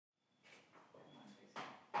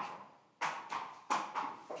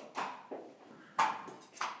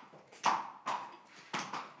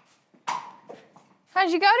How'd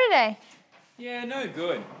you go today? Yeah, no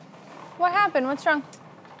good. What happened? What's wrong?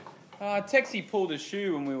 Texie pulled his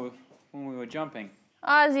shoe when we were jumping.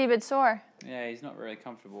 Oh, is he a bit sore? Yeah, he's not really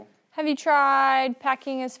comfortable. Have you tried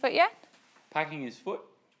packing his foot yet? Packing his foot?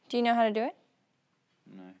 Do you know how to do it?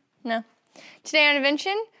 No. No. Today on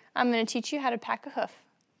Evention, I'm going to teach you how to pack a hoof.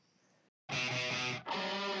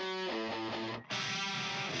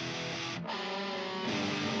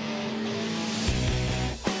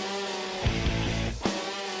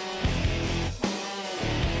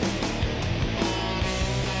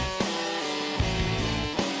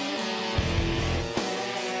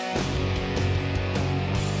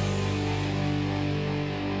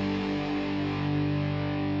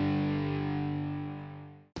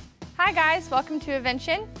 Hi guys, welcome to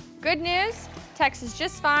Evention. Good news, Tex is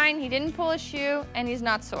just fine, he didn't pull his shoe, and he's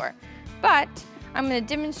not sore. But I'm going to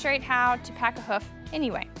demonstrate how to pack a hoof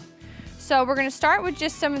anyway. So we're going to start with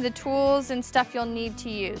just some of the tools and stuff you'll need to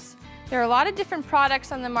use. There are a lot of different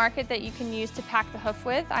products on the market that you can use to pack the hoof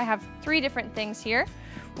with. I have 3 different things here.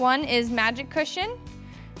 One is Magic Cushion.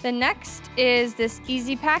 The next is this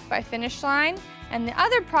Easy Pack by Finish Line. And the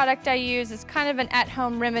other product I use is kind of an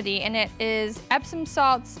at-home remedy, and it is Epsom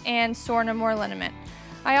salts and Sore No More liniment.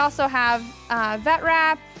 I also have vet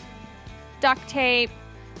wrap, duct tape,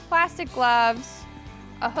 plastic gloves,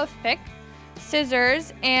 a hoof pick,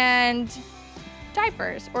 scissors, and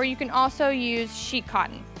diapers, or you can also use sheet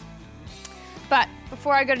cotton. But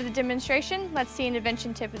before I go to the demonstration, let's see an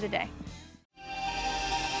Evention tip of the day.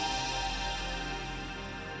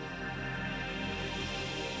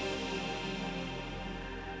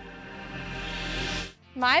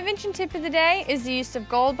 My Evention tip of the day is the use of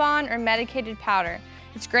Gold Bond or medicated powder.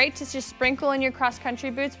 It's great to just sprinkle in your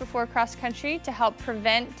cross-country boots before cross-country to help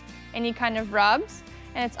prevent any kind of rubs.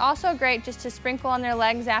 And it's also great just to sprinkle on their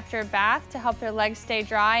legs after a bath to help their legs stay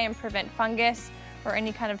dry and prevent fungus or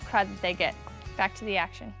any kind of crud that they get. Back to the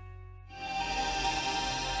action.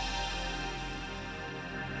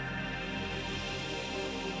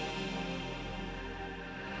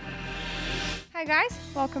 Hi guys,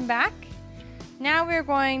 welcome back. Now we're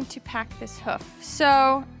going to pack this hoof.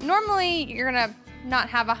 So normally you're gonna not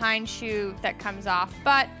have a hind shoe that comes off,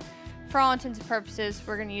 but for all intents and purposes,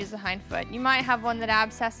 we're gonna use the hind foot. You might have one that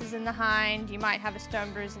abscesses in the hind, you might have a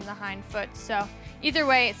stone bruise in the hind foot. So either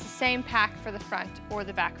way, it's the same pack for the front or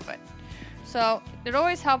the back foot. So it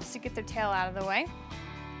always helps to get their tail out of the way.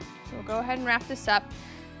 So we'll go ahead and wrap this up.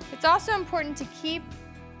 It's also important to keep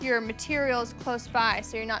your materials close by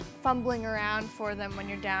so you're not fumbling around for them when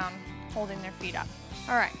you're down holding their feet up.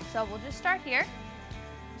 All right, so we'll just start here.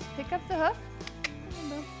 Just pick up the hoof.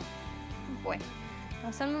 Oh boy.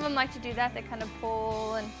 Now some of them like to do that. They kind of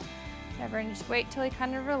pull and whatever, and just wait till he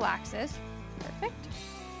kind of relaxes. Perfect.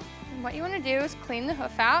 And what you want to do is clean the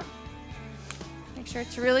hoof out. Make sure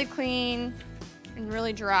it's really clean and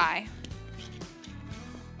really dry.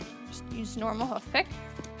 Just use normal hoof pick.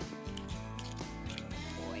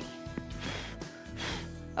 Boy.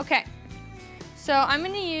 Okay. So I'm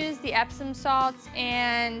going to use the Epsom salts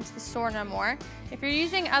and the Sore No More. If you're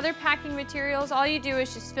using other packing materials, all you do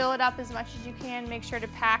is just fill it up as much as you can. Make sure to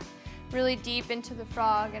pack really deep into the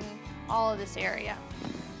frog and all of this area.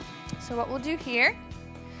 So what we'll do here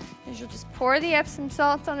is you'll just pour the Epsom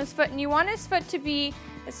salts on his foot, and you want his foot to be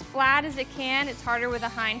as flat as it can. It's harder with a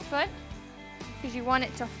hind foot because you want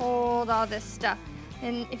it to hold all this stuff.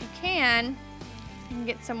 And if you can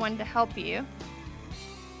get someone to help you.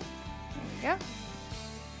 There we go.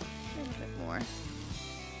 A little bit more.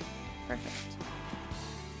 Perfect.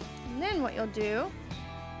 And then what you'll do,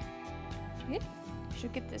 you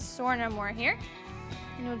should get this Sore No More here,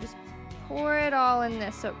 and you'll just pour it all in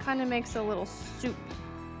this so it kind of makes a little soup.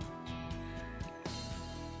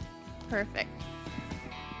 Perfect.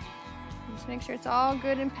 Just make sure it's all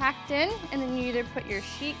good and packed in, and then you either put your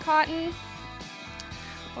sheet cotton,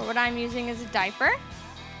 or what I'm using is a diaper.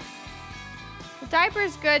 The diaper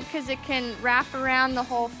is good because it can wrap around the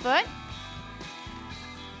whole foot,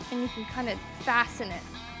 and you can kind of fasten it.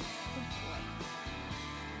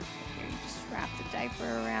 Here, you just wrap the diaper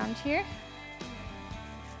around here.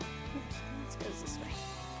 Oops, let's go this way.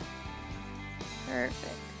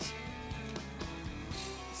 Perfect.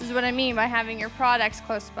 This is what I mean by having your products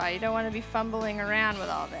close by. You don't want to be fumbling around with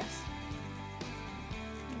all this.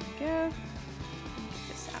 There we go. Get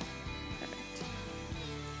this out. Perfect.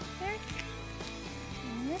 There.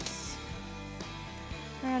 This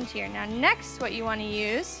around here. Now next what you want to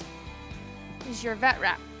use is your vet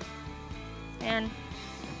wrap. And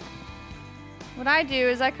what I do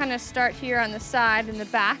is I kind of start here on the side in the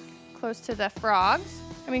back, close to the frogs,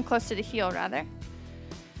 close to the heel rather,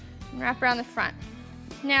 and wrap around the front.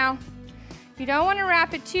 Now You don't want to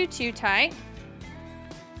wrap it too tight,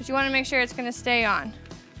 but you want to make sure it's going to stay on.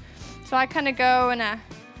 So I kind of go in a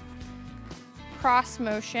cross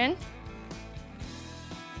motion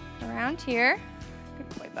around here. Good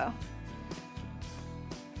boy, Bo.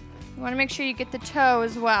 You want to make sure you get the toe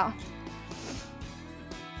as well.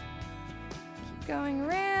 Keep going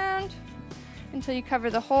around until you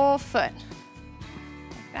cover the whole foot.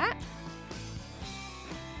 Like that.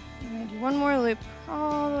 I'm going to do one more loop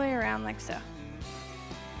all the way around like so.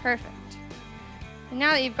 Perfect. And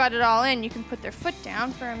now that you've got it all in, you can put their foot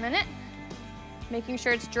down for a minute, making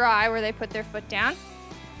sure it's dry where they put their foot down.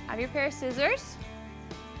 Have your pair of scissors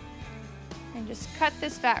and just cut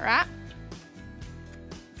this fat wrap.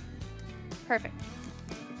 Perfect.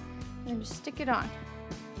 And then just stick it on.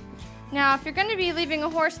 Now, if you're going to be leaving a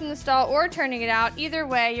horse in the stall or turning it out, either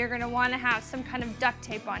way, you're going to want to have some kind of duct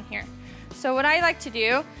tape on here. So what I like to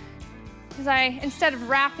do is instead of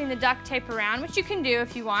wrapping the duct tape around, which you can do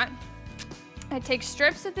if you want, I take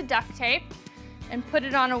strips of the duct tape and put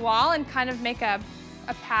it on a wall and kind of make a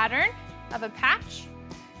pattern of a patch.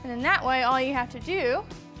 And then that way, all you have to do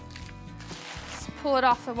is pull it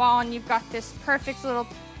off the wall and you've got this perfect little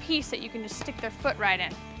piece that you can just stick their foot right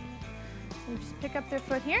in. So you just pick up their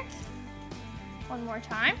foot here, one more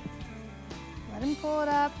time. Let them pull it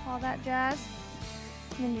up, all that jazz.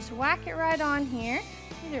 And then just whack it right on here,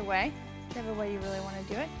 either way, whichever way you really want to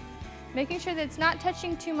do it. Making sure that it's not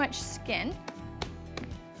touching too much skin.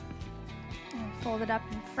 And fold it up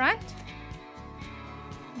in front.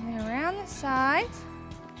 And then around the sides.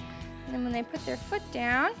 And then when they put their foot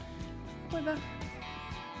down, there you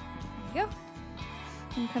go.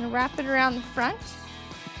 And kind of wrap it around the front.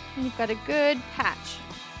 And you've got a good patch.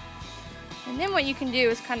 And then what you can do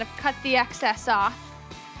is kind of cut the excess off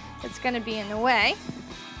that's going to be in the way.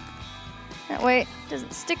 That way it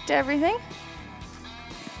doesn't stick to everything.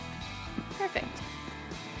 Perfect.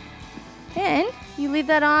 Then you leave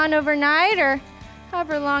that on overnight or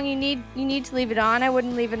however long you need to leave it on. I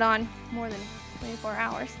wouldn't leave it on more than 24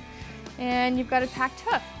 hours. And you've got a packed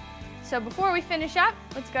hoof. So before we finish up,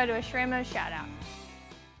 let's go to a Schrammo shout out.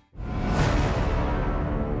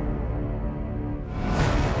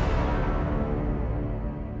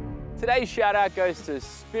 Today's shout out goes to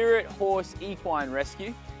Spirit Horse Equine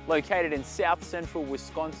Rescue, located in South Central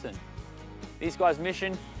Wisconsin. These guys'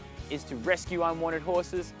 mission is to rescue unwanted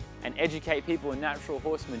horses and educate people in natural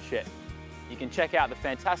horsemanship. You can check out the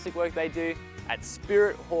fantastic work they do at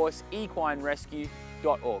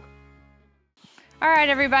spirithorseequinerescue.org. All right,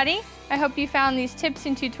 everybody. I hope you found these tips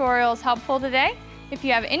and tutorials helpful today. If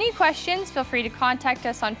you have any questions, feel free to contact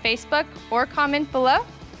us on Facebook or comment below.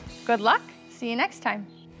 Good luck. See you next time.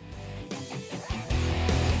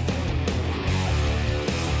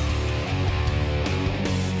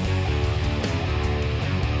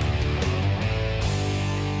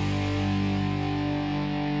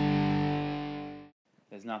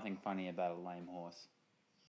 There's nothing funny about a lame horse.